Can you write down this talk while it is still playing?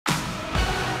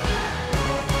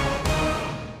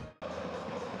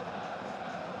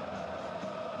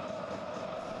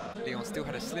Lyon still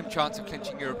had a slim chance of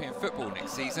clinching European football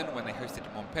next season when they hosted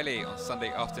Montpellier on Sunday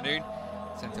afternoon.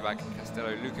 Centre-back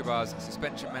Castello Lucabar's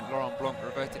suspension meant Laurent Blanc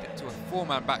reverted to a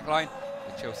four-man backline,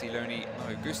 with Chelsea loanee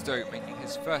Malo Gusto making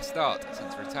his first start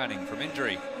since returning from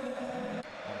injury.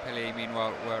 Montpellier,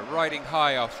 meanwhile, were riding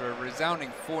high after a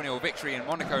resounding 4-0 victory in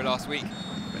Monaco last week,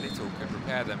 but little could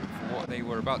prepare them for what they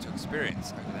were about to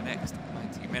experience over the next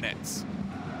 90 minutes.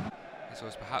 This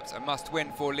was perhaps a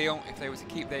must-win for Lyon if they were to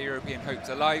keep their European hopes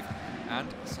alive, and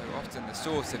so often the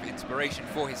source of inspiration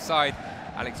for his side,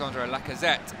 Alexandre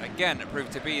LACAZETTE, again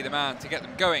proved to be the man to get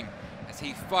them going, as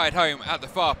he fired home at the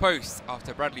far post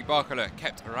after Bradley Barcola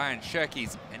kept Rayan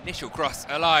CHERKI's initial cross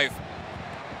alive.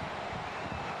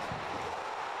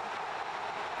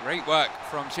 Great work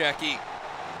from CHERKI,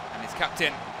 and his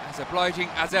captain as obliging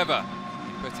as ever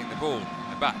in putting the ball in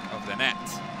the back of the net.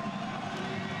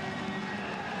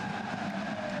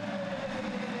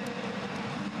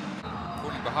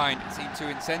 Falling behind seemed to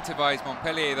incentivise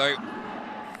Montpellier though,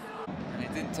 and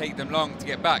it didn't take them long to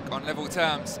get back on level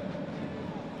terms.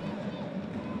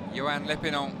 Johann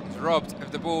LEPENANT was robbed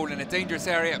of the ball in a dangerous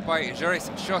area by Joris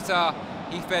Chotard.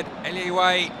 He fed Elye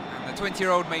WAHI, and the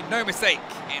 20-year-old made no mistake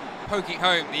in poking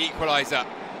home the equaliser.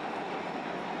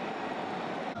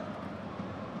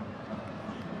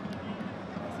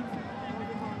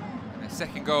 And the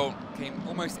second goal came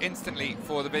almost instantly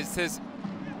for the visitors.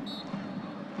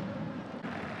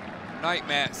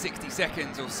 Nightmare 60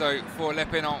 seconds or so for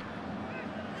LEPENANT.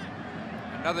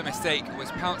 Another mistake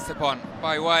was pounced upon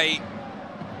by WAHI,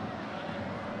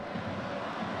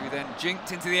 who then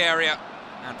jinked into the area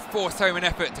and forced home an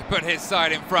effort to put his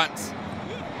side in front.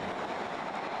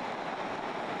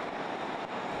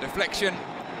 Deflection,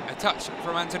 a touch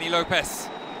from Anthony Lopes,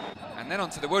 and then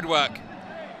onto the woodwork,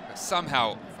 but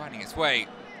somehow finding its way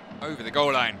over the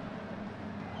goal line.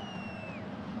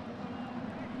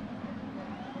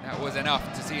 That was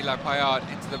enough to see La Paillard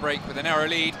into the break with a narrow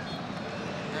lead.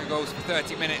 No goals for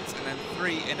 30 minutes and then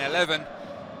 3 in 11,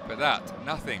 but that,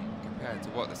 nothing compared to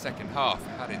what the second half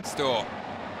had in store.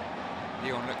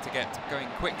 Lyon looked to get going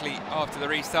quickly after the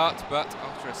restart, but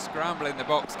after a scramble in the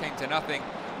box came to nothing,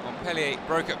 Montpellier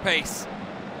broke at pace,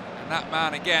 and that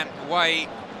man again, WAHI,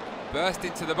 burst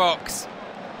into the box,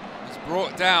 was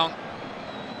brought down,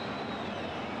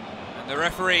 and the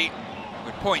referee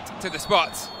would point to the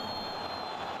spot.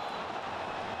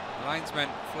 The linesman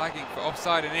flagging for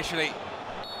offside initially.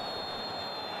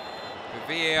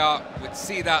 The VAR would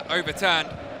see that overturned.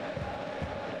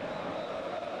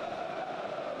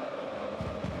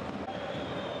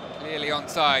 Clearly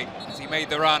onside as he made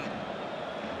the run.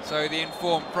 So the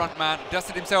informed front man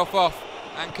dusted himself off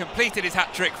and completed his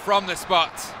hat-trick from the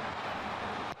spot.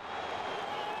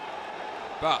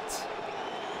 But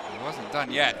he wasn't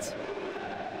done yet.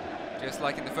 Just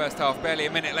like in the first half, barely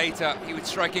a minute later, he would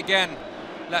strike again,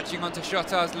 latching onto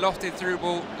Chotard's lofted through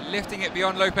ball, lifting it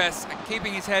beyond Lopes and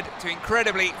keeping his head to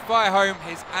incredibly fire home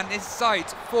his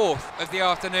side's fourth of the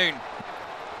afternoon.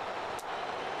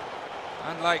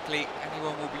 Unlikely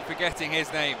anyone will be forgetting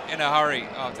his name in a hurry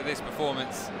after this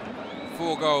performance.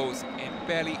 4 goals in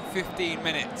barely 15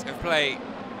 minutes of play.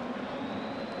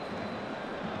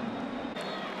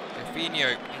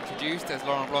 Definho introduced as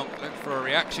Laurent Blanc looked for a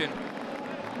reaction.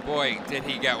 Boy, did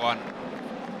he get one.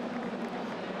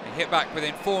 He hit back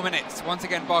within 4 minutes. Once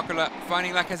again, Barcola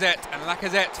finding Lacazette, and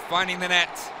Lacazette finding the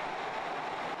net.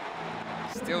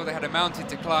 Still, they had a mountain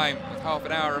to climb with half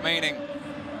an hour remaining,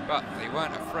 but they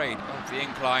weren't afraid of the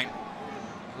incline.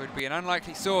 It would be an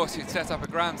unlikely source who'd set up a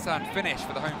grandstand finish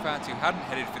for the home fans who hadn't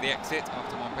headed for the exit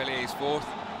after Montpellier's fourth.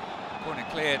 Corner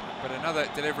cleared, but another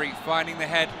delivery finding the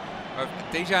head of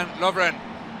Dejan LOVREN,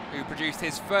 who produced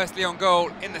his first Lyon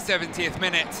goal in the 70th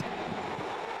minute.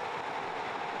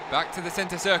 Back to the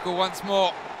centre circle once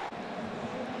more.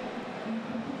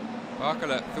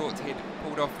 Barcola thought he'd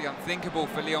pulled off the unthinkable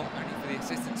for Lyon, only for the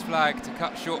assistant's flag to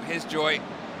cut short his joy.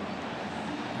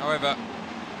 However,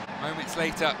 moments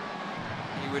later,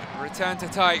 he would return to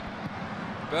type,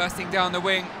 bursting down the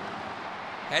wing,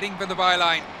 heading for the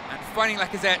byline, and finding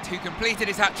Lacazette, who completed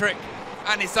his hat-trick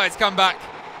and his side's comeback.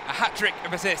 A hat-trick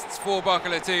of assists for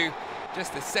Barcola too,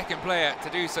 just the second player to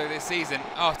do so this season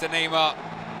after Neymar.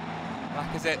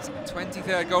 Lacazette's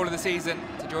 23rd goal of the season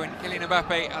to join Kylian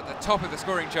Mbappe at the top of the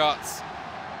scoring charts.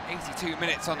 82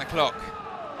 minutes on the clock,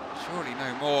 surely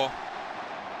no more.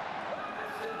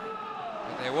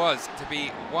 But there was to be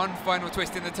one final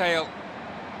twist in the tail.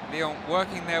 Lyon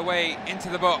working their way into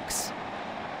the box.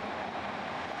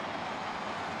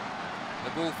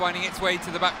 The ball finding its way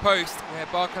to the back post, where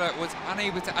Barcola was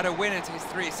unable to add a winner to his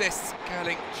 3 assists,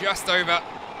 curling just over.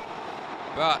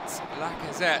 But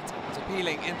Lacazette was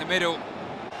appealing in the middle.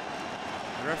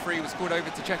 The referee was called over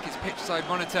to check his pitch side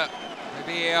monitor with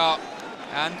VAR,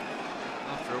 and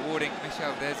after awarding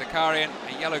Michel de Zakarian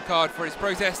a yellow card for his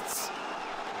protests,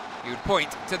 he would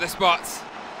point to the spot.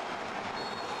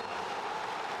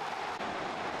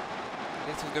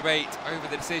 Little debate over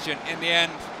the decision in the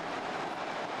end.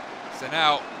 So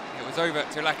now it was over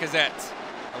to Lacazette,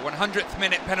 a 100th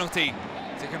minute penalty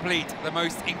to complete the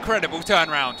most incredible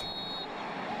turnaround.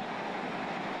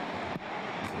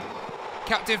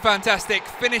 Captain Fantastic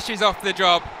finishes off the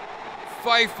job.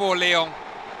 5-4 Lyon.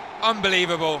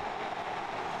 Unbelievable.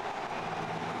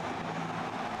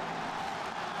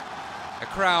 A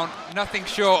crown nothing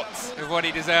short of what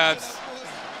he deserves.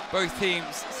 Both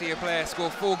teams see a player score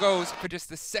 4 goals for just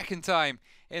the second time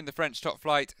in the French top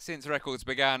flight since records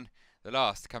began, the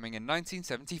last coming in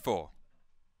 1974.